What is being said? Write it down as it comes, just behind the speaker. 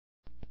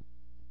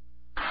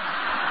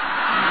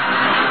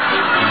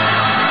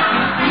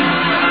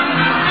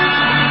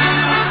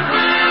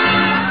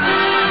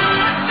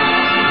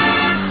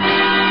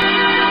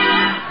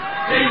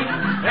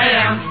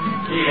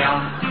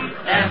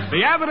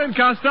Abbott and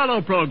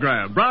Costello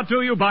program brought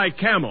to you by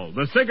Camel,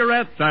 the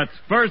cigarette that's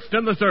first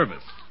in the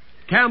service.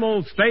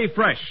 Camel stay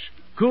fresh,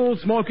 cool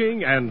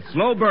smoking, and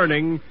slow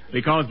burning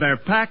because they're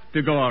packed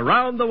to go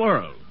around the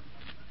world.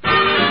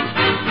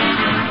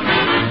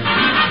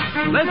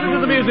 Listen to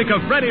the music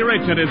of Freddie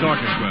Rich and his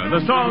orchestra,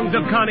 the songs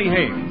of Connie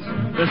Haynes,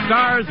 the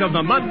stars of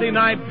the Monday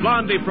night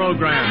Blondie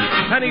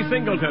program, Penny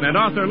Singleton and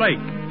Arthur Lake,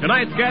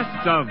 tonight's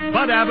guests of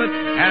Bud Abbott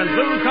and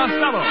Lou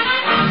Costello.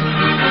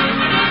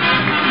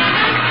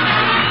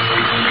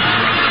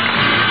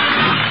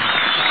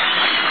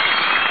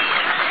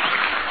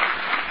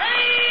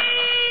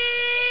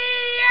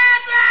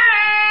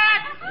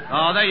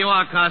 Oh, there you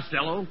are,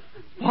 Costello.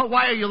 Well,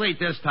 why are you late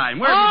this time?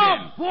 Where have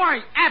you been? Oh, boy,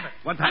 Abbott.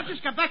 What happened? I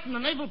just got back from the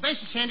Naval Base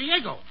of San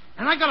Diego,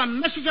 and I got a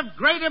message of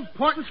great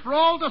importance for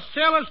all the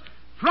sailors,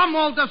 from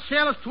all the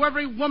sailors to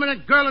every woman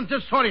and girl in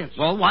this audience.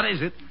 Well, what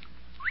is it?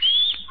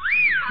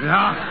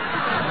 No.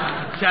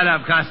 Shut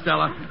up,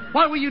 Costello.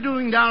 What were you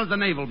doing down at the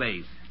Naval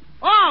Base?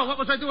 Oh, what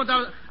was I doing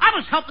down there? I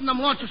was helping them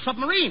launch a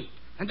submarine,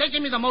 and they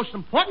gave me the most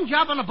important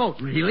job on the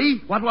boat.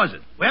 Really? What was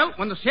it? Well,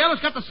 when the sailors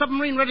got the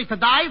submarine ready to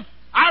dive,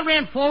 I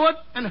ran forward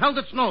and held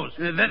its nose.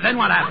 Then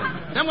what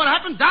happened? Then what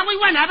happened? Down we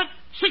went, Abbott,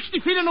 60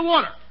 feet in the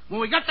water.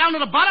 When we got down to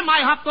the bottom, I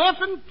hopped off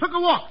and took a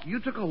walk. You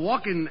took a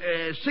walk in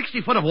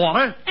 60 foot of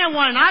water? And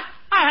why not?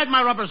 I had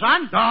my rubbers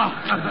on.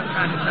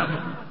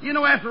 Oh, you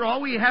know, after all,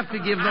 we have to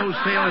give those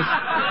sailors...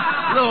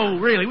 No,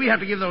 really, we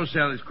have to give those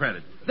sailors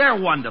credit. They're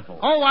wonderful.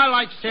 Oh, I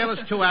like sailors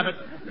too, Abbott.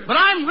 But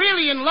I'm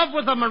really in love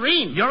with a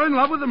Marine. You're in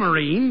love with a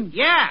Marine?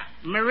 Yeah,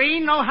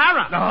 Marine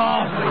O'Hara.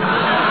 Oh.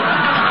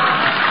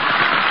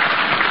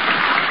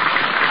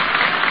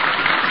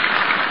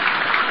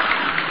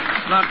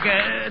 Look,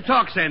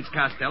 talk sense,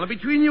 Costello.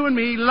 Between you and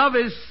me, love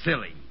is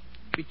silly.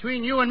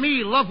 Between you and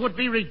me, love would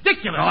be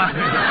ridiculous. Oh,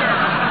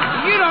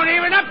 you don't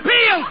even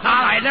appeal to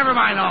all right, never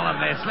mind all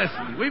of this.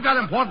 Listen, we've got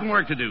important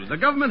work to do. The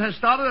government has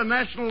started a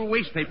national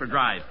waste paper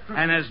drive.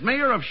 And as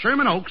mayor of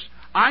Sherman Oaks,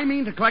 I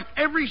mean to collect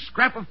every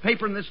scrap of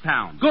paper in this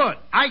town. Good.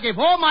 I gave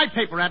all my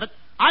paper, Abbott.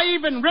 I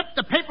even ripped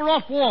the paper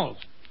off walls.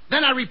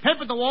 Then I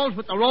repapered the walls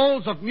with the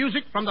rolls of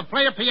music from the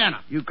player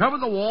piano. You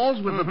covered the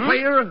walls with the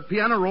player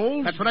piano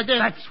rolls? That's what I did.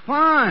 That's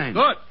fine.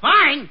 Good.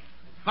 Fine?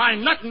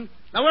 Fine nothing.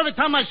 Now, every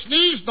time I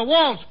sneeze, the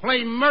walls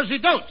play Mersey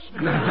Dotes.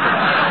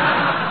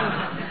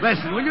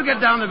 Listen, will you get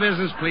down to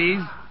business,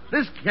 please?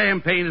 This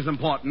campaign is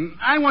important.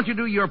 I want you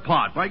to do your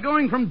part by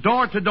going from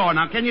door to door.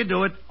 Now, can you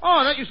do it?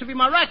 Oh, that used to be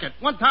my racket.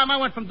 One time I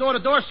went from door to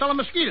door selling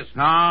mosquitoes.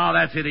 Oh,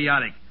 that's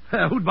idiotic.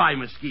 Who'd buy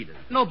mosquitoes?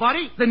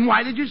 Nobody. Then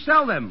why did you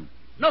sell them?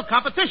 No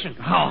competition.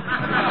 Oh.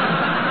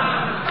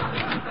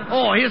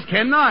 Oh, here's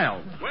Ken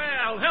Niles.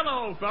 Well,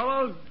 hello,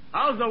 fellows.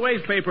 How's the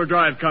waste paper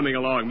drive coming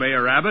along,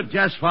 Mayor Abbott?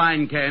 Just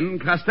fine, Ken.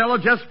 Costello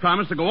just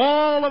promised to go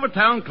all over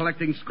town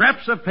collecting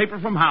scraps of paper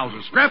from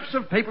houses, scraps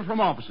of paper from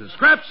offices,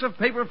 scraps of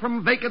paper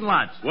from vacant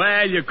lots.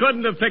 Well, you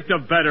couldn't have picked a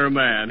better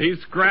man. He's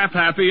scrap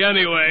happy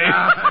anyway.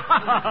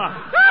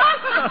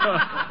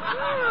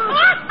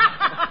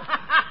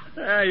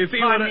 You see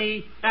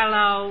Funny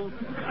fellow.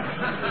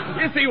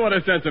 You see what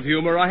a sense of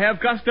humor I have,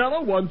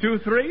 Costello? 1, 2,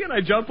 3, and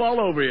I jump all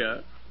over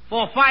you.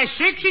 4, 5,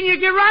 6, and you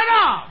get right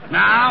off.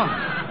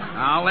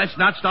 Now, let's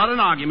not start an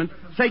argument.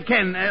 Say,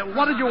 Ken,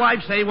 what did your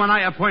wife say when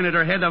I appointed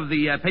her head of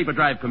the paper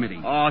drive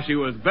committee? Oh, she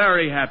was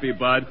very happy,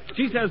 Bud.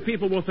 She says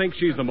people will think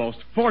she's the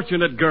most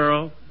fortunate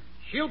girl.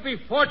 She'll be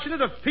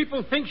fortunate if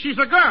people think she's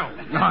a girl.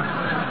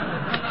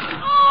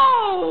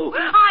 Oh,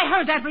 I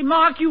heard that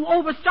remark, you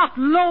overstuffed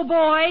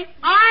lowboy.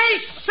 I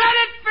said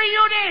it for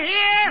you to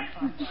hear,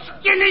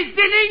 skinny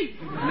dinny.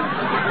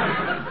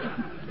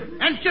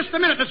 And just a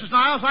minute, Mrs.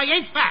 Niles, I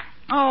ain't fat.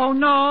 Oh,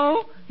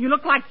 no. You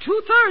look like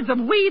 2/3 of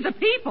We the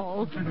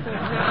People.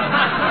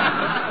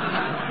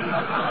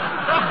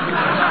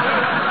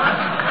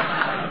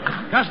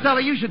 Costello,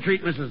 you should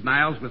treat Mrs.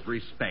 Niles with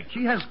respect.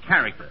 She has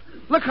character.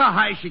 Look how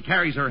high she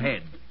carries her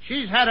head.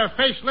 She's had her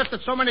face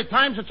lifted so many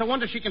times, it's a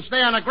wonder she can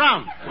stay on the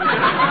ground.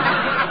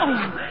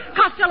 Oh,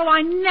 Costello,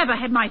 I never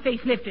had my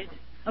face lifted.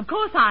 Of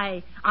course,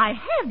 I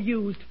have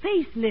used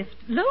facelift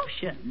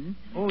lotion.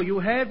 Oh, you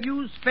have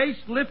used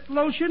facelift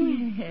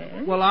lotion?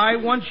 Yes. Well, I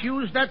once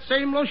used that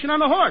same lotion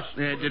on a horse.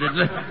 Did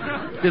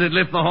it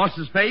lift the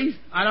horse's face?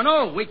 I don't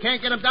know. We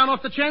can't get him down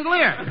off the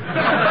chandelier.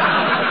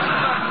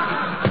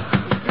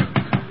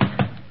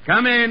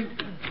 Come in.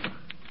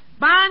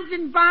 Bonds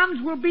and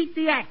bombs will beat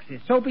the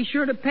Axis, so be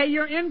sure to pay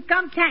your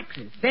income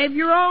taxes. Save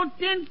your old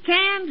tin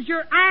cans,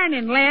 your iron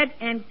and lead,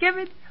 and give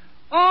it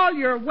all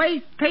your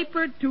waste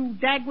paper to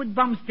Dagwood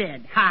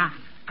Bumstead. Ha!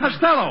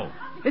 Costello,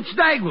 it's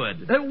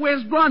Dagwood.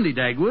 Where's Blondie,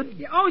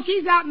 Dagwood? Oh,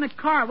 she's out in the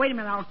car. Wait a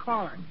minute, I'll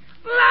call her.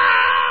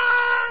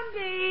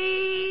 Blondie!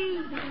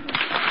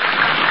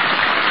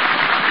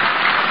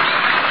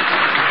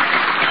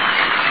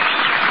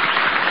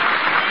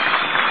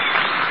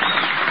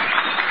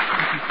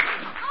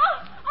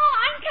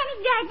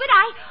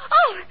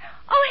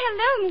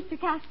 hello, Mr.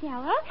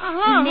 Costello.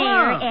 Hello.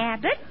 Mayor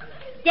Abbott.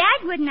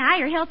 Dagwood and I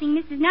are helping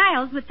Mrs.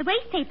 Niles with the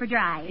waste paper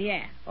drive.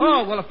 Yeah.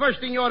 Oh, well, the first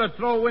thing you ought to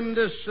throw in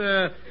this,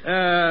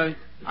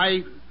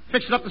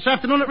 Fixed it up this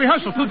afternoon at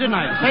rehearsal, too, didn't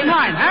I? Same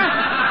line, huh?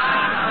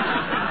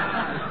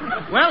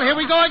 Well, here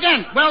we go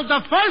again. Well,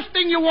 the first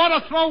thing you want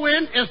to throw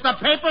in is the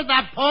paper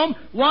that poem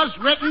was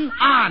written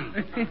on.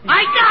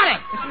 I got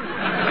it!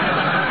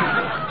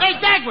 Hey,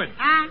 Dagwood,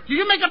 did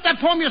you make up that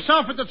poem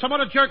yourself, or did some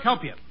other jerk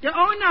help you?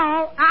 Oh,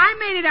 no, I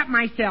made it up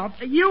myself.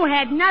 You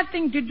had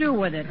nothing to do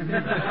with it.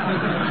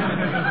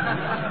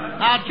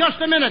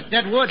 Just a minute,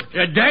 Deadwood.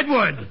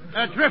 Deadwood?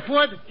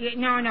 Driftwood?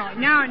 No.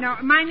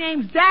 My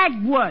name's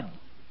Dagwood.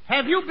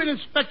 Have you been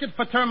inspected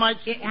for termites?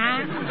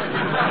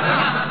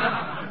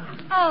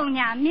 Oh,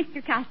 now,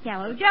 Mr.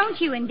 Costello, don't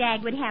you and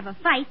Dagwood have a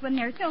fight when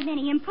there are so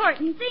many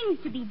important things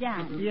to be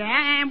done?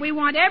 Yeah, and we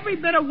want every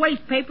bit of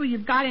waste paper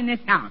you've got in this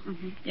house.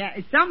 Mm-hmm. Yeah,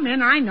 some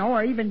men I know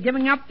are even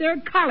giving up their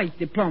college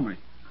diplomas.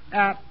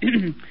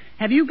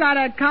 Have you got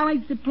a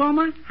college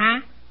diploma?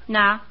 Huh?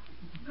 No.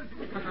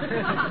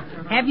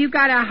 Have you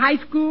got a high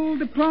school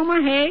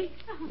diploma, hey?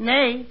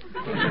 Nay.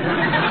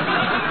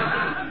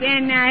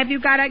 Then have you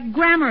got a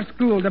grammar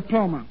school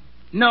diploma?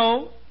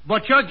 No,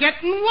 but you're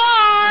getting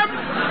warm.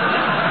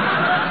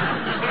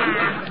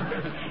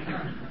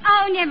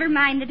 Oh, never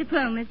mind the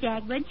diplomas,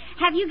 Dagwood.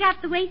 Have you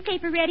got the waste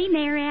paper ready,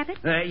 Mayor Abbott?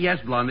 Yes,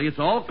 Blondie, it's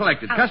all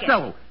collected. Okay.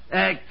 Costello,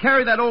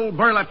 carry that old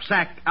burlap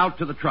sack out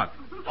to the truck.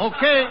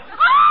 Okay.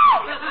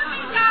 Oh!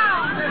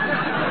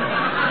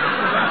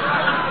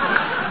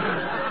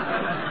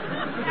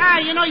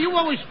 You know, you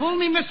always fool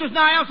me, Mrs.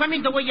 Niles. I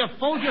mean, the way you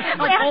fold yourself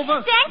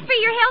over. Thanks for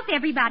your help,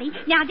 everybody.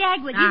 Now,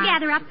 Dagwood, you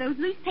gather up those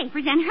loose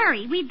papers and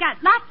hurry. We've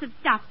got lots of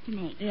stuff to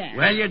make. Yeah.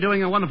 Well, you're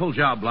doing a wonderful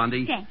job,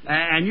 Blondie. Thanks.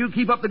 And you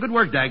keep up the good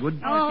work, Dagwood.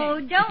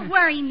 Oh, don't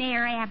worry,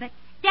 Mayor Abbott.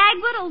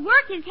 Dagwood will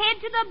work his head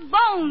to the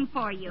bone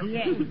for you.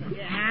 Yeah.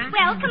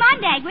 Well, come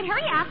on, Dagwood,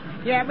 hurry up.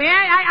 Yeah, well,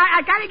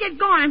 I gotta get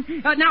going.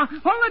 Now,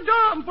 hold the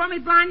door open for me,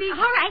 Blondie. All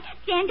right,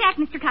 stand back,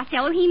 Mr.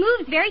 Costello. He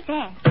moves very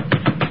fast.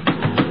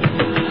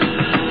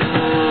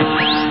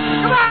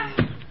 Come on.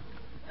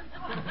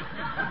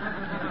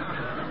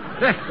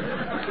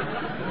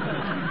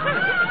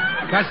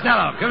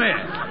 Costello, come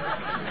here.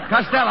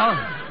 Costello,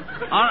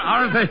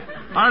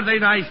 aren't they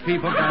nice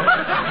people?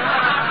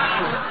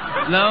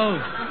 No.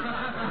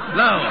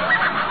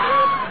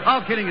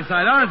 All kidding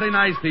aside, aren't they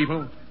nice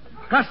people?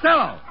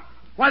 Costello,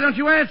 why don't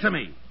you answer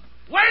me?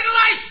 Wait till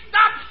I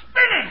stop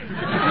spinning!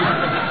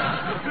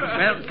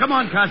 Well, come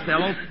on,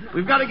 Costello.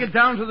 We've got to get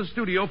down to the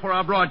studio for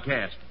our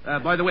broadcast.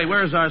 By the way,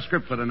 where's our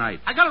script for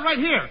tonight? I got it right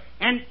here.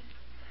 And,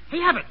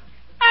 hey, Abbott.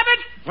 Abbott!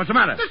 What's the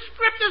matter? The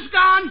script is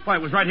gone. Why,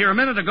 it was right here a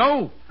minute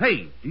ago.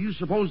 Hey, do you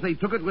suppose they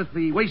took it with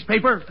the waste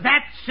paper?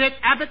 That's it,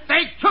 Abbott.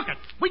 They took it.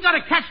 We got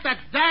to catch that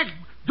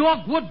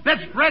dogwood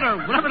bedspread or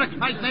whatever the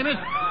guy's name is.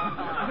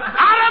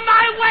 Out of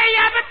my way,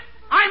 Abbott!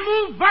 I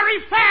move very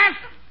fast.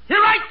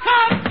 Here I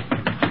come.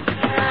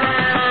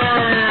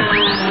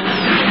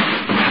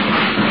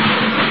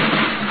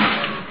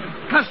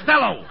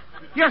 Costello,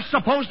 you're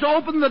supposed to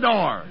open the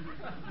door.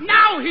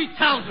 Now he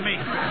tells me.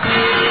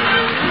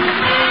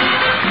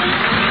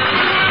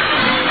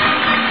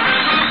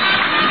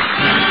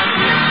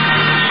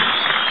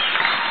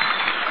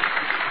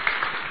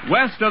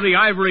 West of the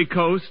Ivory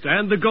Coast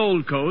and the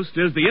Gold Coast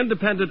is the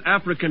independent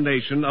African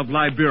nation of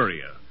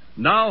Liberia,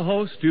 now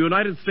host to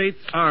United States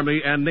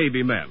Army and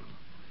Navy men.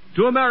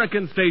 To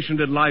Americans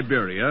stationed in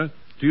Liberia,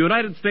 to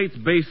United States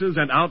bases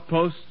and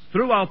outposts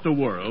throughout the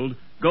world,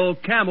 go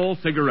Camel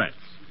cigarettes.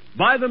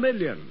 By the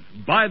million,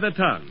 by the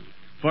ton.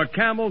 For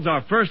Camels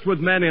are first with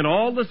men in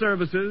all the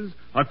services,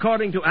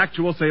 according to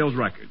actual sales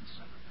records.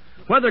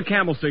 Whether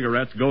Camel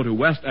cigarettes go to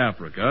West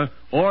Africa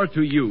or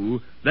to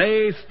you,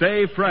 they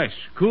stay fresh,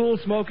 cool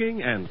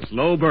smoking, and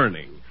slow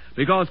burning,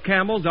 because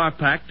Camels are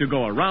packed to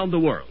go around the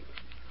world.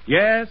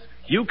 Yes,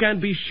 you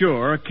can be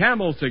sure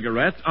Camel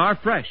cigarettes are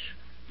fresh.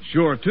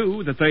 Sure,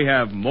 too, that they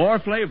have more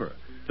flavor,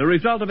 the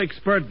result of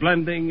expert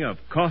blending of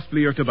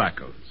costlier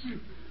tobaccos.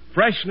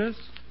 Freshness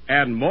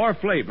and more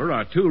flavor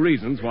are two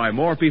reasons why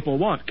more people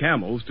want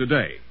Camels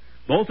today,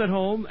 both at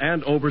home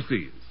and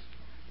overseas.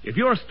 If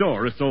your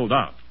store is sold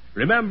out,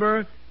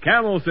 remember,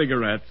 Camel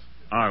cigarettes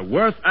are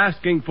worth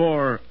asking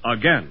for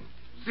again.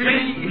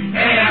 C-A-M-E-L-S.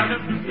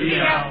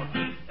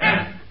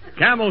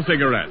 Camel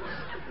cigarettes.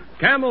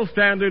 Camel's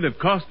standard of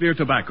costlier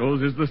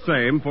tobaccos is the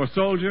same for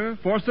soldier,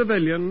 for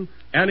civilian,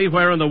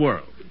 anywhere in the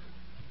world.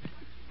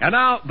 And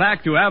now,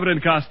 back to Abbott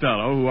and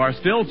Costello, who are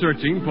still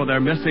searching for their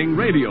missing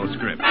radio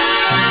script.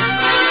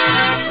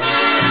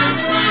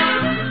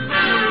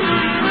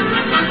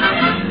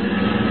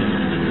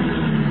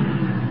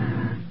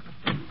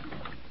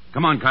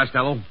 Come on,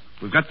 Costello.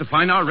 We've got to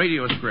find our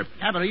radio script.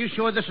 Abbott, are you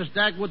sure this is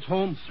Dagwood's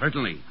home?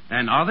 Certainly.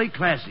 And are they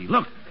classy?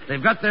 Look,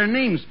 they've got their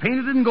names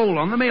painted in gold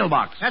on the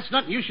mailbox. That's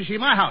nothing. You should see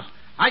my house.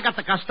 I got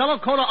the Costello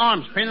coat of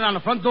arms painted on the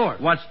front door.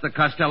 What's the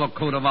Costello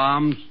coat of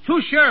arms?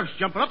 2 sheriffs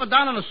jumping up and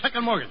down on a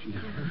second mortgage.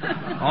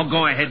 Oh,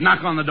 go ahead.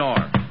 Knock on the door.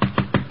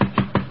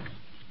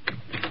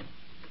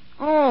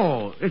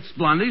 Oh, it's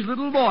Blondie's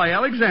little boy,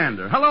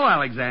 Alexander. Hello,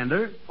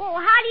 Alexander. Oh,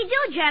 how do you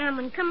do,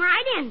 gentlemen? Come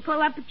right in.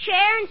 Pull up a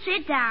chair and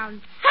sit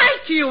down.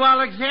 Thank you,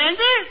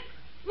 Alexander.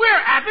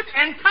 We're Abbott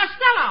and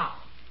Costello.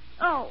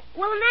 Oh,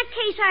 well, in that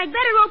case, I'd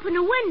better open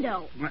the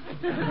window.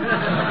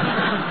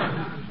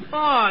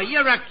 Oh,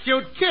 you're a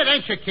cute kid,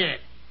 ain't you, kid?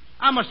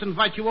 I must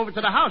invite you over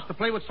to the house to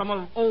play with some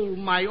of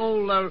my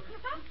old...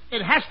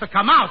 It has to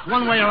come out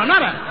one way or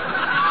another.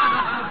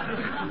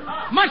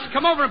 Must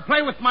come over and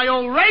play with my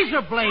old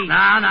razor blade.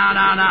 No,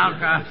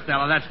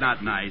 Costello, that's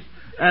not nice.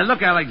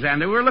 Look,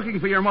 Alexander, we're looking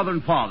for your mother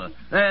and father.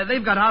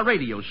 They've got our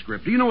radio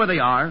script. Do you know where they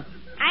are?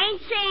 I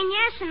ain't saying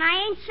yes, and I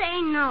ain't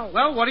saying no.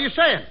 Well, what are you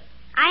saying?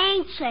 I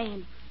ain't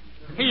saying.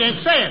 He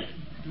ain't saying.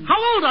 How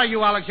old are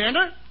you,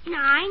 Alexander?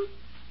 9.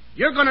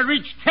 You're going to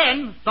reach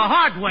 10 the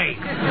hard way.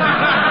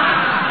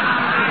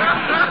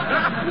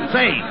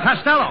 Say,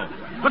 Costello,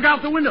 look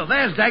out the window.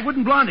 There's Dagwood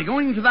and Blondie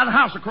going into that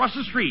house across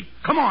the street.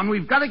 Come on,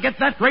 we've got to get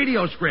that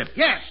radio script.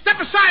 Yeah, step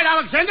aside,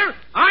 Alexander.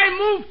 I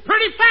move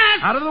pretty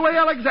fast. Out of the way,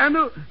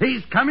 Alexander.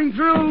 He's coming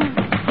through.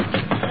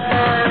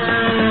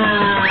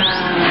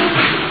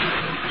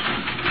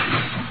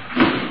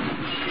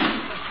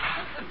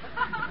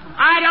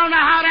 I don't know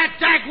how that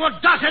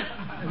Dagwood does it.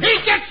 He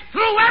gets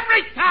through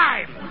every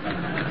time.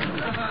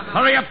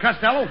 Hurry up,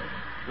 Costello.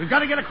 We've got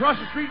to get across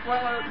the street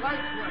while our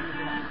lights...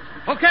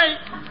 Okay.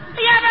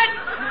 Abbott!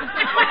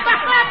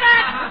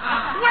 Abbott!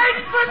 Wait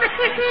for me!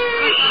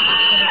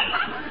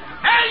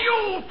 Hey,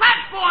 you, fat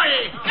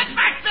boy! Get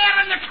back there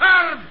in the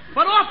curb!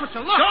 But, officer,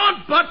 look.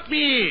 Don't butt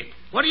me.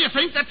 What do you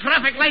think the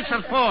traffic lights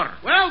are for?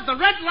 Well, the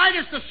red light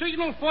is the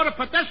signal for the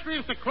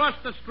pedestrians to cross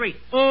the street.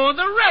 Oh,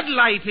 the red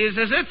light is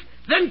it?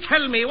 Then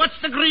tell me, what's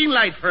the green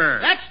light for?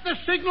 That's the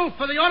signal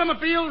for the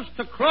automobiles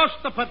to cross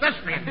the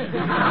pedestrian.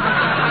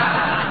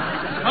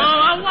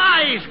 Oh, a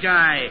wise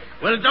guy.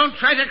 Well, don't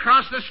try to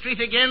cross the street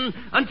again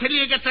until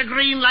you get the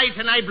green light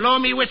and I blow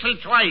me whistle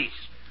twice.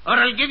 Or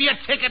I'll give you a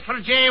ticket for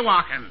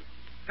jaywalking.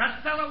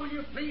 Costello, will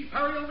you please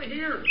hurry over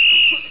here?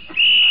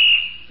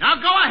 Now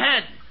go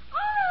ahead.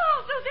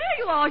 Oh, so there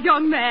you are,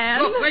 young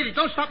man. Look, lady,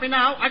 don't stop me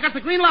now. I got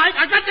the green light. You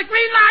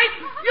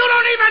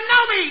don't even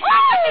know me. Oh,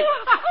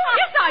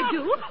 yes, I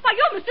do. Why,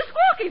 you're Mr.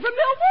 Squawky from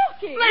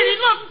Milwaukee. Lady,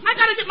 look, I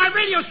got to get my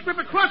radio script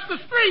across the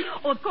street.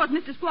 Oh, of course,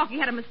 Mr. Squawky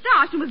had a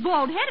mustache and was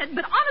bald-headed,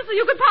 but honestly,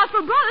 you could pass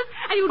for brothers,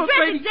 and you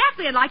dress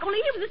exactly alike, only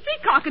he was a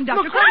streetcar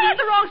conductor. Look, lady. I'm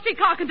the wrong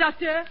streetcar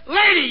conductor.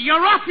 Lady,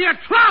 you're off your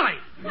trolley.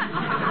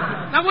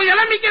 Now, will you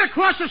let me get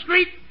across the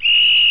street?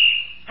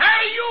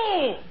 Hey,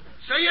 you!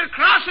 So you're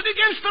crossing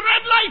against the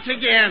red light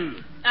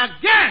again.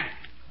 Again?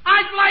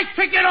 I'd like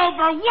to get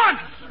over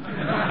once.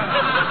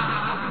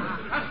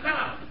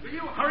 Costello, will you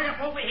hurry up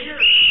over here?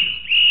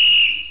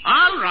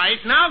 All right,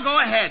 now go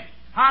ahead.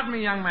 Pardon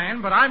me, young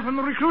man, but I'm from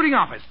the recruiting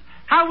office.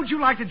 How would you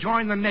like to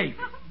join the Navy?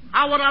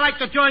 How would I like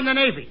to join the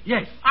Navy?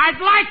 Yes. I'd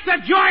like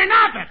to join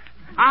Abbott.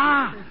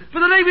 Ah, for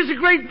the Navy's a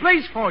great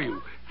place for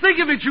you. Think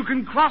of it, you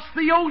can cross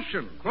the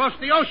ocean. Cross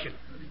the ocean?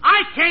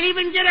 I can't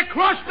even get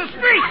across the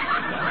street.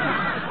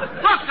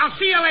 Look, I'll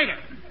see you later.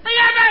 Hey,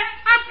 Abbott,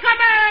 I'm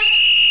coming.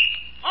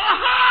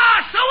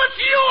 Aha! So it's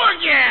you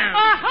again!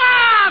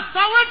 Aha! So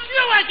it's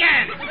you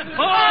again!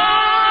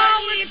 Oh,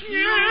 it's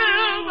you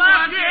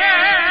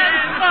again!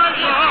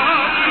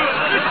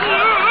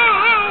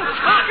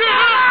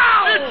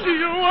 It's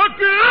you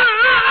again!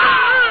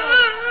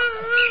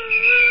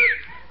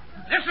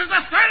 This is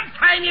the third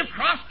time you've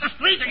crossed the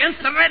street against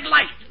the red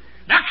light.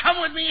 Now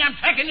come with me, I'm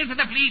taking you to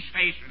the police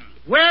station.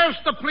 Where's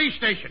the police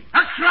station?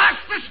 Across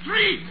the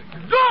street.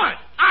 Good!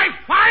 I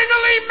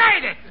finally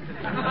made it!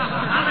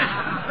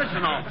 Now,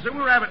 listen, officer,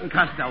 we're Abbott and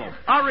Costello.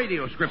 Our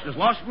radio script is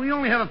lost, and we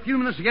only have a few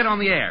minutes to get on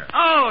the air.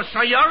 Oh,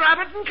 so you're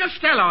Abbott and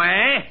Costello,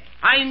 eh?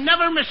 I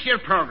never miss your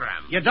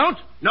program. You don't?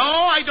 No,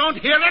 I don't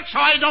hear it, so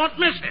I don't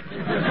miss it.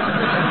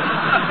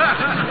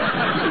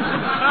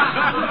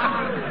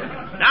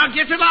 Now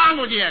get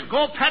along with you.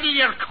 Go peddle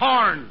your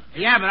corn.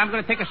 Yeah, but I'm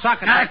going to take a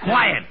sock at that.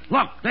 Quiet.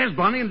 Look, there's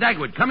Blondie and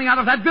Dagwood coming out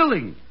of that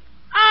building.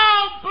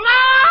 Oh, Blondie!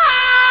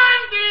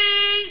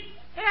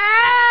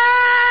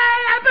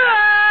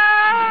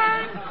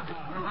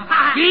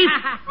 Thief!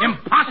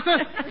 Imposter!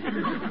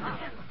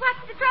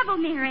 What's the trouble,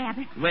 Mayor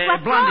Abbott? Well,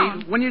 What's Blondie,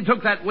 wrong? when you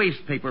took that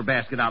waste paper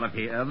basket out of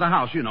here, the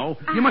house, you know,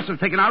 you must have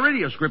taken our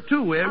radio script,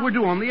 too. We're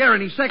due on the air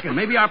any second.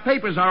 Maybe our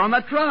papers are on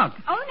that truck.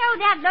 Oh, no,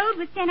 that load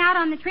was sent out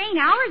on the train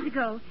hours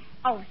ago.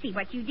 Oh, see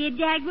what you did,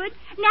 Dagwood.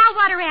 Now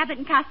what are Abbott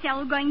and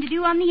Costello going to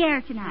do on the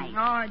air tonight?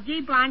 Oh,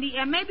 gee, Blondie,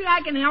 maybe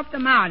I can help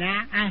them out,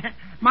 huh?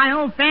 My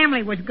whole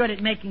family was good at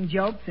making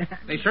jokes.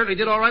 They certainly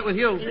did all right with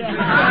you.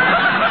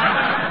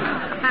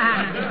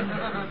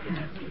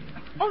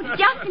 Oh,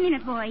 just a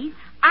minute, boys.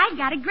 I've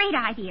got a great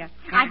idea.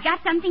 I've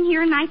got something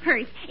here in my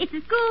purse. It's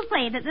a school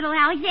play that little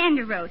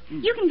Alexander wrote.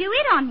 You can do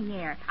it on the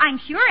air. I'm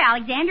sure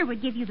Alexander would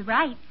give you the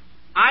rights.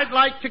 I'd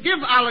like to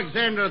give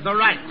Alexander the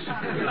rights.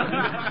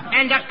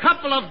 And a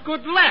couple of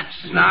good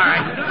laughs. All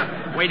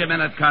right. Wait a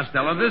minute,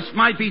 Costello. This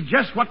might be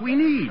just what we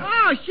need.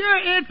 Oh, sure,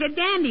 it's a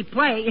dandy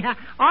play.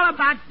 All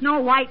about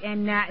Snow White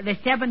and the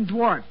Seven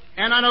Dwarfs.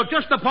 And I know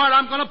just the part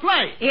I'm going to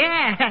play.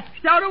 Yeah,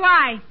 so do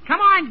I. Come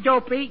on,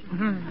 Dopey.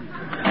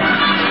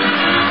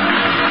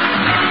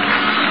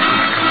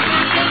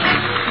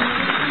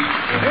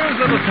 Here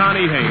here's little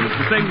Connie Haynes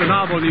to sing the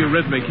novel new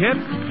rhythmic hit,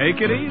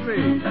 Take It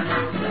Easy.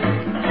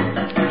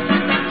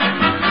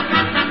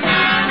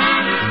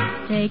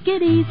 Take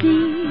it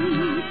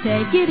easy,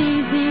 take it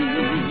easy.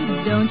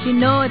 Don't you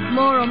know it's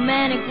more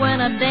romantic when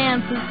a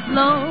dance is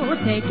slow?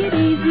 Take it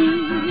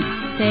easy,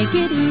 take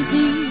it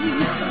easy.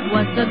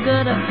 What's the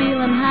good of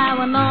feeling high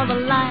when all the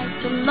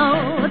lights are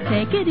low?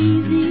 Take it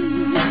easy,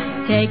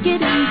 take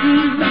it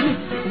easy.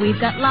 We've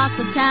got lots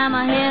of time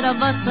ahead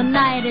of us, the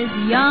night is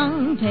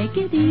young. Take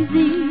it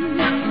easy,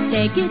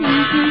 take it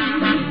easy.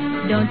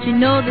 Don't you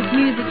know this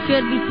music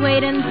should be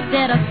swayed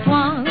instead of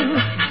swung?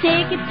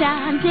 Take your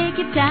time,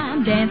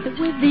 dance it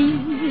with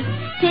ease.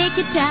 Take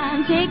your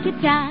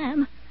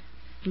time,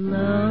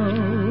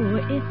 slow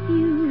if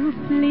you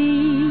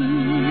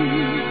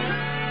please.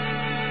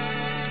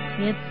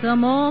 It's a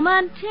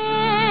moment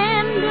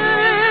tender,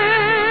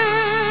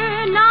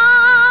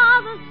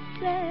 now the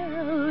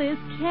spell is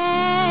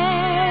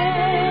cast.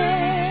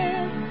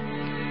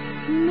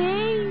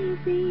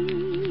 Maybe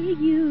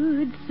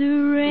you'd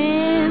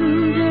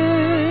surrender,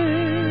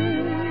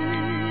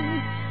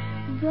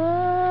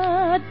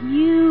 but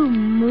you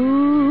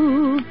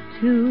move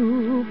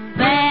too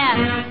fast.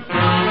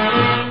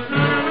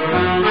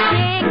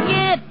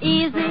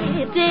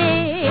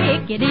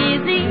 Take it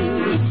easy.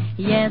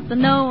 Yes, I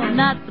know I'm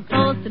not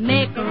supposed to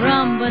make a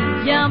run,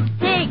 but jump.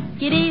 Take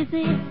it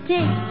easy,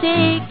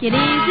 take it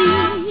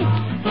easy.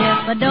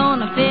 If I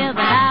don't, I fear that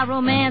our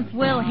romance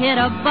will hit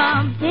a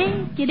bump.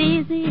 Take it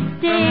easy,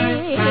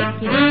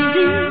 take it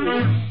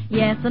easy.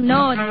 Yes, I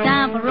know it's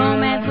time for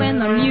romance when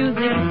the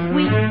music's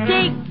sweet.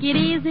 Take it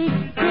easy,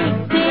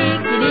 take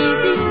it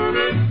easy.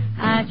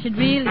 I should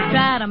really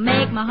try to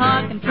make my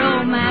heart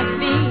control my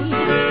feet.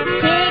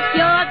 Take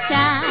your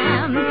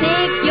time,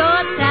 dance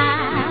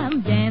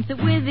it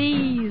with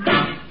ease,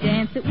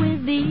 dance it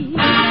with ease.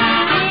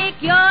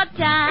 Take your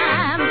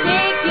time,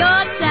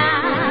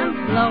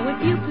 slow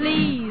if you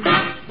please,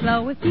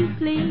 slow if you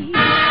please.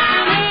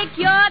 Take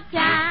your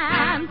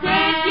time, I've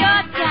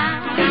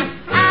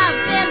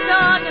been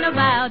talking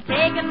about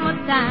taking my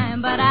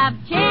time, but I've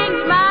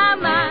changed my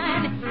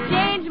mind,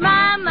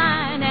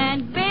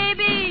 and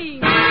baby,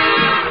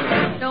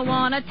 don't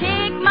wanna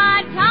take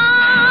my time.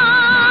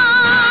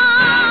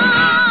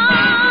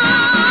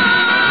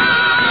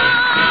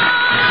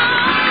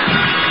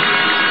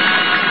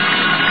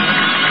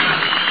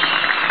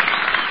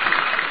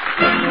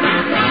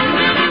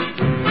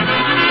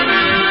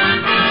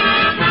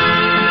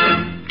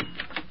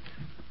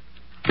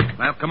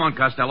 Well, come on,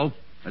 Costello.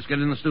 Let's get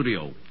in the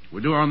studio. We're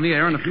due on the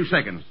air in a few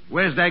seconds.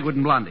 Where's Dagwood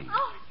and Blondie?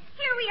 Oh,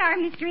 here we are,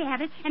 Mr.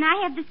 Abbott, and I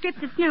have the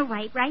script of Snow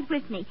White right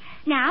with me.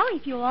 Now,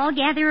 if you'll all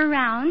gather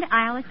around,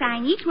 I'll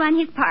assign each one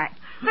his part.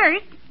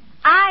 First,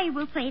 I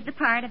will play the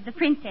part of the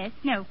Princess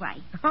Snow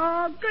White.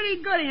 Oh,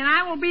 goody, and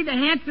I will be the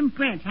handsome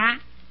prince, huh?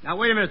 Now,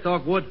 wait a minute,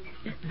 Dogwood.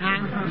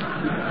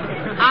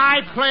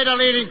 I play the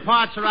leading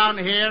parts around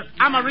here.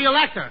 I'm a real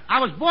actor.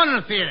 I was born in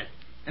the theater.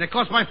 And it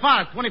cost my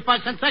father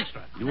 25 cents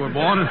extra. You were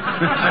born in...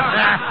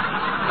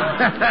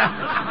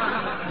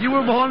 You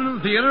were born in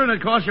the theater and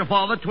it cost your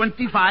father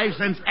 25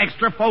 cents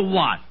extra for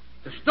what?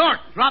 The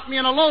stork dropped me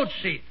in a load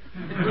sheet.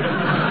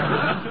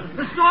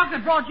 The stork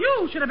that brought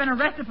you should have been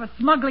arrested for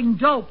smuggling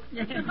dope.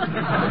 Hey,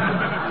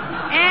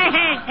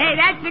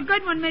 that's a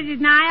good one, Mrs.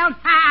 Niles.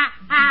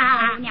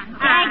 Now,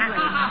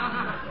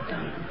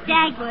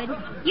 Dagwood,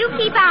 you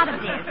keep out of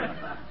this.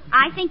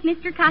 I think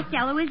Mr.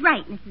 Costello is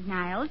right, Mrs.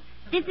 Niles.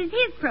 This is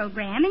his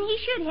program, and he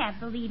should have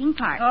the leading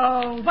part.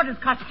 Oh, what does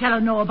Costello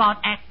know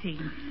about acting?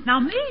 Now,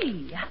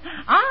 me,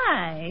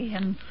 I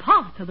am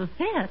part of the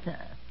theater.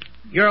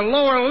 Your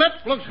lower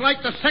lip looks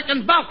like the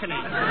second balcony.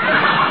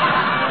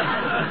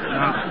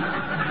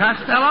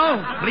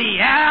 Costello?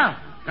 Yeah.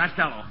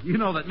 Costello, you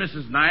know that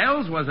Mrs.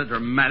 Niles was a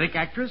dramatic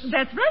actress?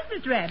 That's right,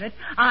 Mr. Abbott.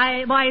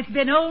 Why, it's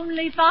been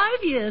only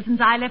 5 years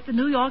since I left the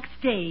New York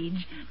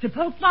stage to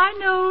poke my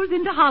nose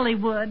into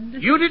Hollywood.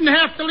 You didn't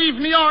have to leave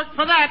New York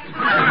for that.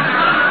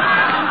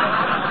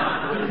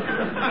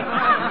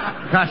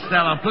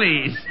 Costello,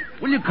 please.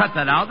 Will you cut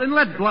that out and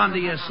let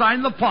Blondie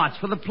assign the parts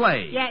for the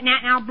play? Yeah,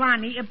 now,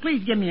 Blondie,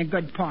 please give me a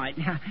good part.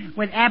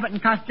 With Abbott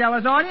and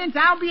Costello's audience,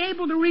 I'll be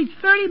able to reach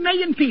 30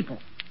 million people.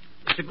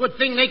 It's a good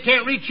thing they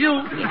can't reach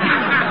you.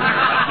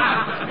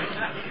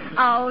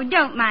 Oh,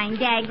 don't mind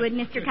Dagwood,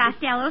 Mr.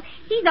 Costello.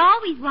 He's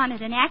always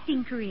wanted an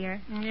acting career.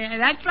 Yeah,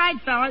 that's right,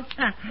 fellas.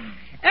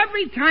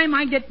 Every time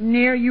I get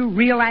near you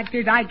real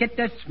actors, I get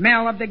the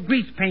smell of the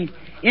grease paint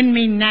in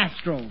me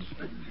nostrils.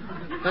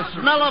 The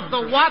smell of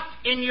the what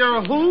in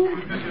your who?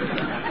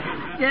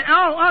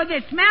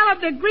 The smell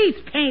of the grease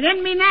paint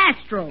in me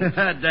nostrils.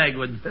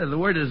 Dagwood, the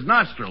word is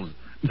nostrils,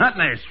 not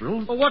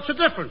nostrils. Well, what's the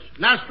difference?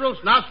 Nostrils?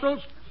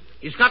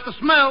 He's got the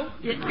smell.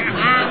 Dagwood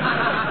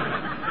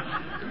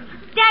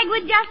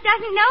just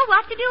doesn't know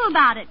what to do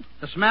about it.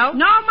 The smell?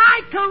 No,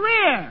 my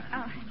career.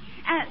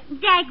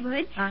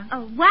 Dagwood,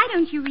 why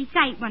don't you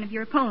recite one of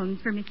your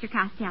poems for Mr.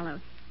 Costello?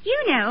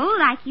 You know,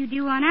 like you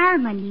do on our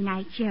Monday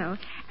night show.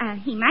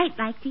 He might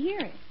like to hear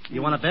it.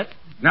 You want to bet?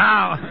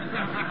 Now,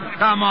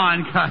 come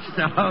on,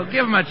 Costello.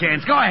 Give him a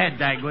chance. Go ahead,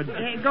 Dagwood.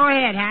 Go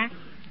ahead, huh?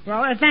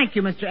 Well, thank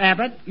you, Mr.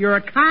 Abbott. You're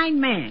a kind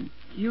man.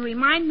 You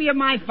remind me of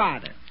my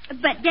father.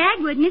 But,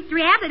 Dagwood, Mr.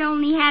 Abbott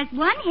only has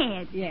one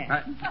head.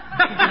 Yeah.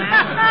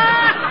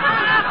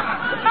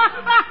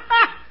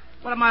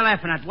 What am I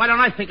laughing at? Why don't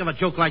I think of a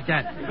joke like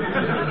that?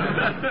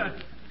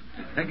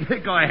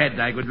 Go ahead,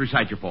 Dagwood.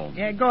 Recite your poem.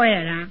 Yeah, go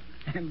ahead, huh?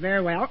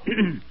 Very well.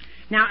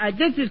 Now,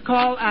 this is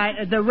called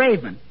The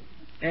Raven.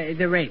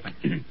 The Raven.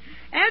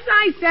 As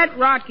I sat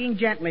rocking,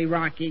 gently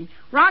rocking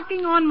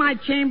on my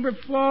chamber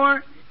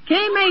floor,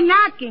 came a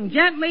knocking,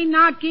 gently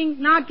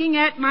knocking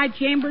at my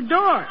chamber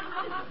door.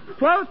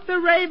 Quoth the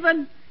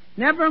Raven,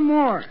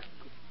 nevermore.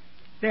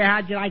 There,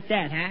 how'd you like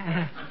that,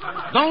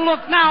 huh? Don't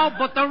look now,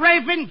 but the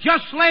Raven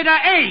just laid an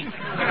egg.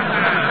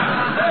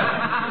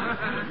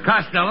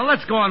 Costello,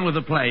 let's go on with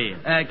the play.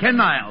 Ken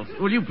Niles,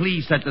 will you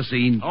please set the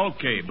scene?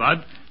 Okay,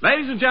 Bud.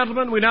 Ladies and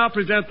gentlemen, we now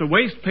present the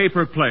Waste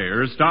Paper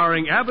Players,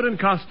 starring Abbott and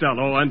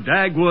Costello and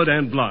Dagwood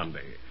and Blondie.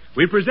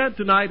 We present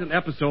tonight an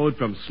episode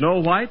from Snow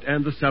White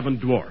and the Seven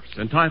Dwarfs,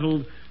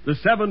 entitled The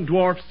Seven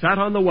Dwarfs Sat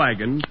on the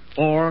Wagon,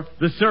 or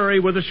The Surrey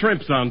with the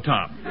Shrimps on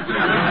Top.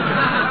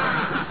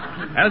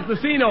 As the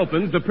scene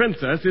opens, the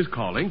princess is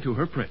calling to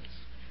her prince.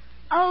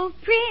 Oh,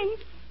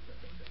 Prince.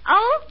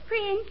 Oh,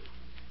 Prince.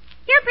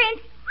 Here,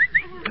 Prince.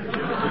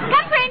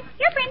 Come, Prince.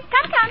 Here, Prince.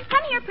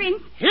 Come here,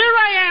 Prince. Here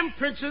I am,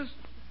 princess.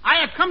 I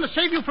have come to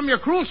save you from your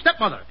cruel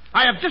stepmother.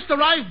 I have just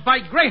arrived by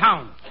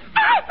Greyhound.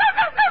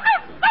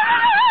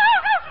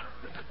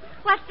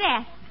 What's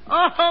that?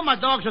 Oh, my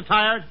dogs are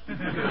tired.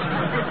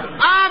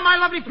 My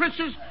lovely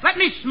princess, let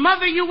me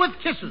smother you with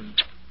kisses.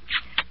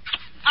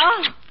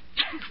 Oh,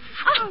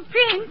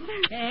 Prince.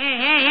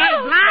 Hey,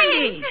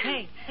 Blondie.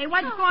 Hey,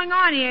 what's going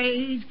on here?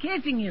 He's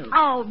kissing you.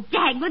 Oh,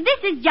 Dagwood,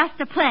 this is just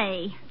a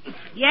play.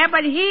 Yeah,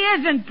 but he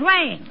isn't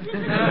playing.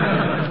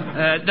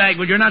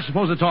 Dagwood, you're not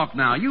supposed to talk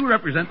now. You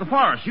represent the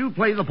forest. You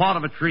play the part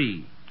of a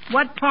tree.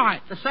 What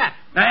part? The sap.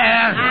 Hey,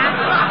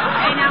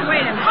 now,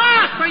 wait a minute.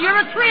 Ah, so you're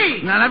a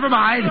tree. Now, never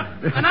mind.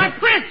 And I'm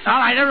Prince. All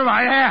right, never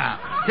mind. Yeah.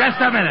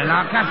 Just a minute.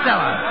 Now,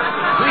 Costello,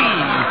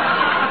 please.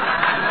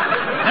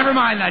 Never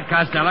mind that,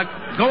 Costello.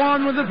 Go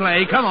on with the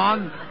play. Come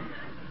on.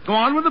 Go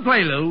on with the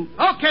play, Lou.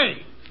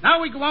 Okay. Now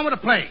we go on with the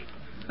play.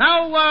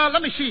 Now,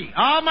 let me see.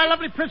 My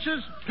lovely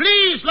princess,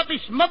 please let me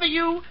smother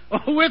you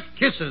with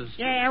kisses.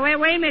 Yeah, wait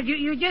a minute.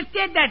 You just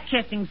did that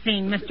kissing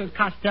scene, Mr.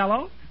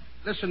 Costello.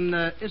 Listen,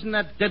 isn't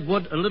that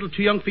deadwood a little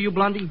too young for you,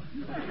 Blondie?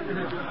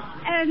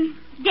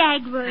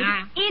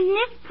 Dagwood, in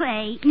this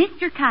play,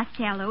 Mr.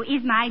 Costello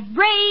is my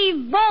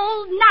brave,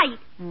 bold knight.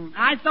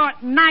 I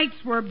thought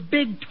knights were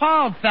big,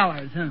 tall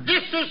fellas. Huh?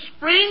 This is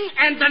spring,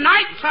 and the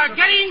nights are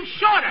getting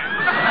shorter.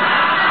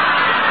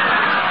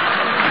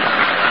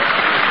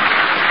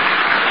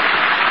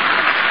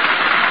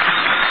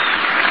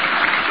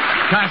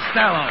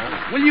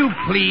 Costello, will you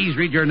please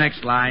read your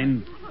next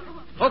line?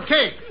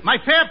 Okay, my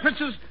fair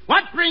princess,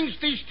 what brings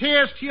these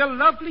tears to your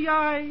lovely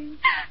eyes?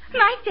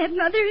 My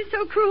stepmother is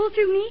so cruel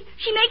to me.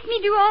 She makes me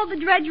do all the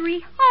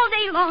drudgery. All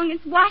day long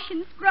it's wash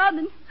and scrub.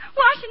 And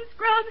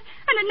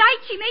at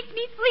night she makes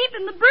me sleep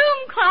in the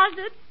broom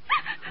closet.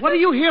 What do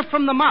you hear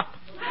from the mop?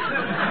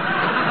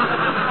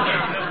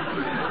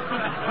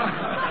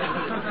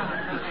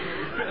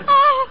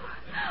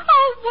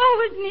 Oh,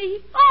 woe is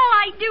me. All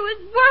I do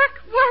is work.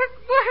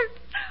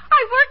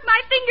 I work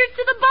my fingers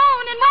to the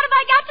bone, and what have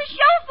I got to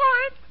show for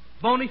it?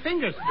 Bony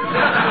fingers.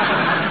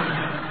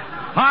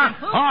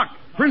 Hark!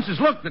 Princess,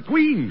 look, the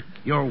queen.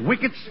 Your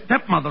wicked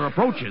stepmother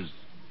approaches.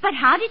 But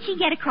how did she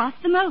get across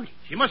the moat?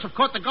 She must have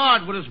caught the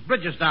guard with his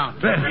bridges down.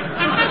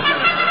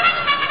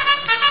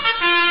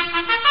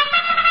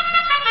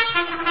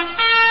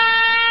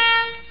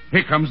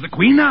 Here comes the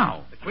queen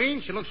now. The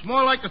queen? She looks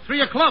more like the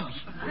three of clubs.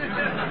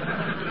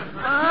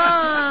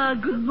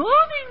 Good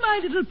morning, my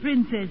little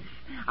princess.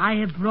 I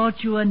have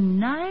brought you a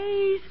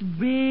nice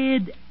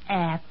red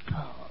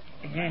apple.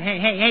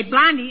 Hey,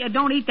 Blondie,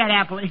 don't eat that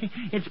apple.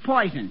 It's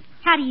poison.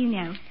 How do you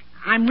know?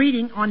 I'm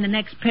reading on the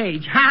next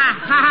page.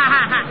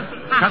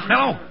 Ha.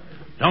 Costello,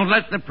 don't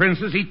let the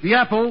princess eat the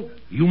apple.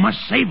 You must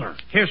save her.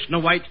 Here, Snow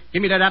White,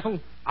 give me that apple.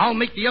 I'll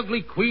make the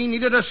ugly queen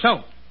eat it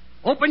herself.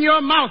 Open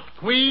your mouth,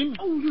 queen.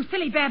 Oh, you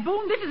silly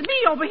baboon. This is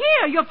me over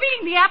here. You're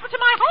feeding the apple to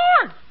my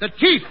horse. The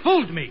teeth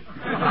fooled me.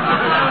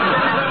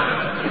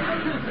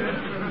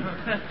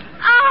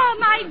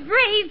 My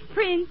brave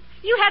prince.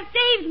 You have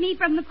saved me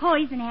from the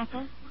poison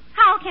apple.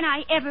 How can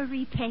I ever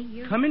repay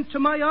you? Come into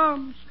my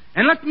arms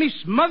and let me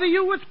smother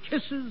you with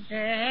kisses.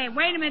 Hey,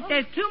 wait a minute.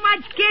 There's too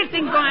much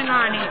kissing going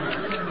on here.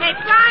 Hey,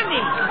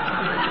 Blondie.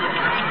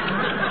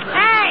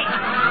 Hey.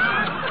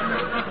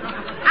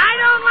 I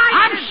don't like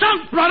I'm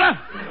sunk, brother.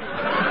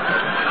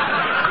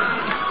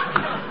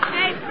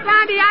 Hey,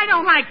 Blondie, I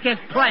don't like this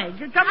play.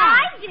 Come on.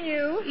 I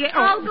do. Yeah,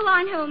 I'll go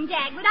on home,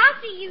 Dagwood.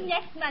 I'll see you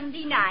next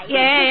Monday night.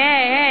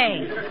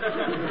 Hey.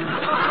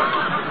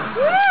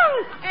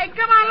 Woo! Hey,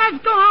 come on,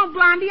 let's go home,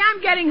 Blondie.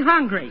 I'm getting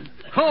hungry.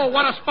 Oh,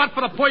 what a spot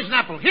for the poison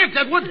apple. Here,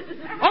 Deadwood.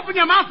 Open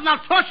your mouth and I'll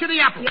toss you the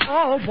apple.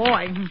 Oh,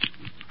 boy.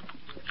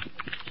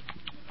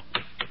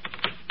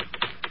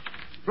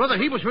 Brother,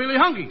 he was really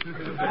hungry.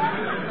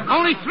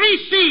 Only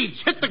 3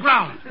 seeds hit the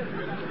ground.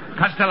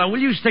 Costello, will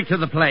you stick to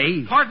the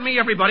play? Pardon me,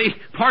 everybody.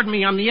 Pardon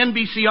me, I'm the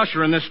NBC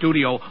usher in this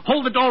studio.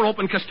 Hold the door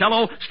open,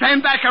 Costello.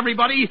 Stand back,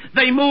 everybody.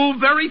 They move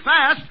very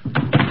fast.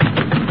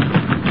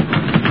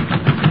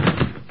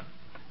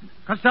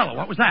 Costello,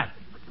 what was that?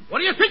 What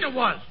do you think it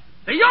was?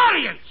 The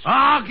audience!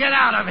 Oh, get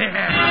out of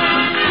here.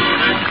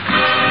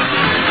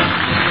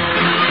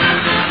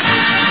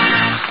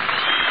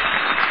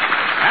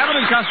 Abbott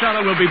and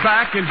Costello will be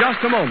back in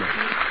just a moment.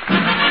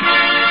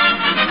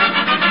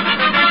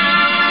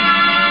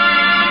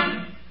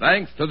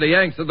 Thanks to the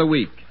Yanks of the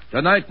Week.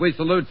 Tonight we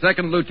salute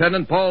Second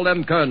Lieutenant Paul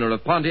M. Kerner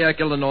of Pontiac,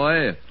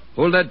 Illinois,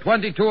 who led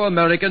 22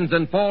 Americans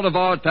in 4 of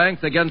our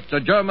tanks against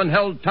a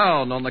German-held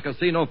town on the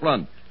casino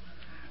front.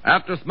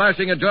 After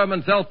smashing a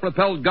German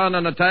self-propelled gun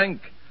and a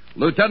tank,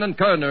 Lieutenant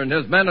Kerner and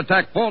his men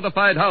attacked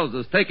fortified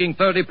houses, taking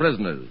 30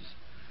 prisoners.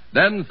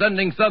 Then,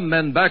 sending some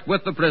men back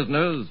with the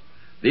prisoners,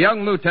 the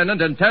young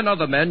lieutenant and 10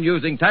 other men,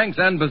 using tanks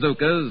and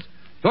bazookas,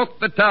 took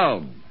the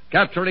town,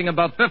 capturing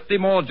about 50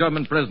 more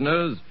German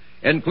prisoners,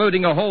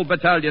 including a whole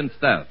battalion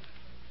staff.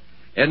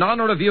 In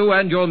honor of you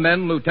and your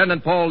men,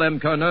 Lieutenant Paul M.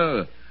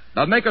 Kerner,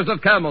 the makers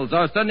of Camels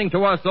are sending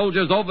to our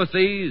soldiers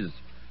overseas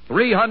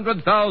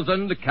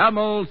 300,000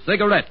 Camel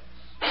cigarettes.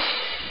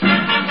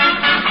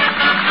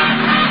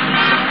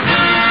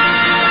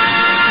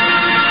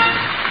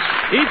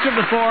 Each of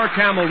the 4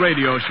 Camel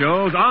radio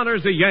shows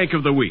honors a Yank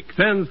of the Week,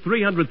 sends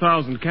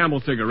 300,000 Camel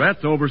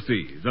cigarettes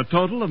overseas, a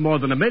total of more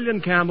than 1 million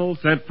Camels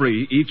set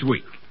free each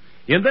week.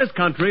 In this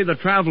country, the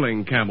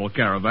traveling Camel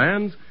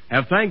caravans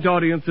have thanked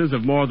audiences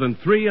of more than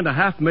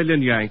 3.5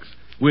 million Yanks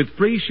with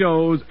free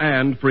shows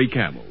and free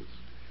Camels.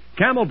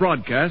 Camel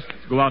broadcasts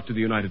go out to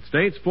the United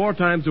States 4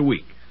 times a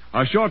week,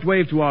 a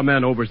shortwave to our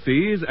men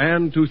overseas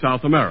and to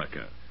South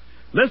America.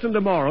 Listen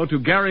tomorrow to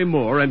Gary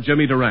Moore and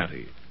Jimmy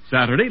Durante.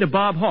 Saturday to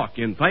Bob Hawke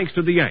in Thanks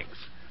to the Yanks.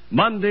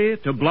 Monday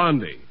to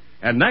Blondie.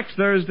 And next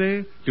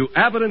Thursday to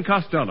Abbott and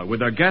Costello with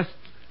their guests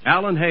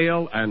Alan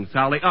Hale and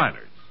Sally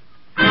Eilers.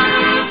 And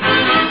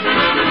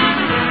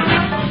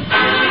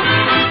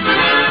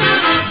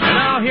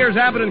now here's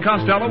Abbott and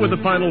Costello with the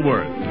final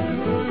word.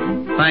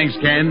 Thanks,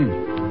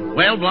 Ken.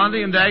 Well,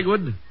 Blondie and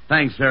Dagwood,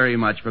 thanks very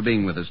much for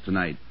being with us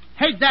tonight.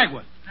 Hey,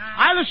 Dagwood,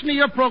 I listen to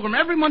your program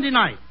every Monday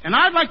night, and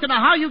I'd like to know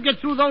how you get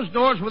through those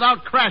doors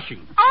without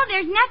crashing. Oh,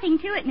 there's nothing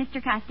to it,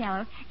 Mr.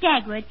 Costello.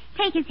 Dagwood,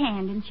 take his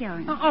hand and show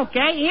him.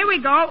 Okay, here we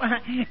go.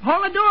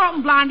 Hold the door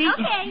open, Blondie.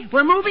 Okay.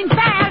 We're moving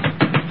fast.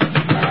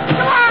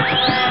 Come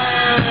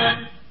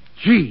on.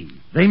 Gee,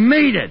 they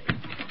made it.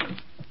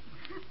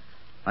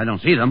 I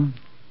don't see them.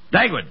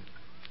 Dagwood,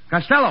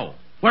 Costello,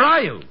 where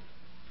are you?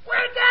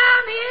 We're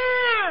down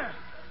here.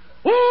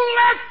 Who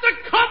left the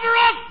cover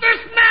off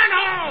this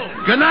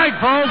manhole? Good night,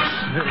 folks.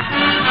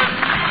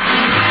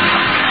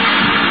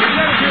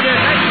 Tune in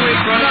next week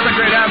for another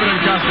great Abbott and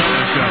Costello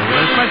show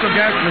with special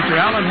guests Mr.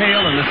 Alan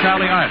Hale and the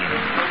Sally Eilers.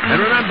 And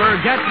remember,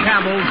 get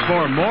Camels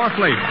for more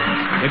flavor.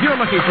 If you're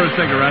looking for a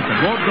cigarette that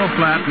won't go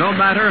flat no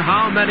matter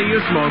how many you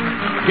smoke,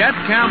 get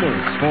Camels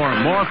for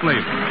more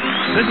flavor.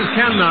 This is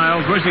Ken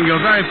Niles wishing you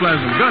a very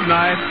pleasant good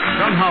night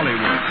from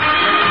Hollywood.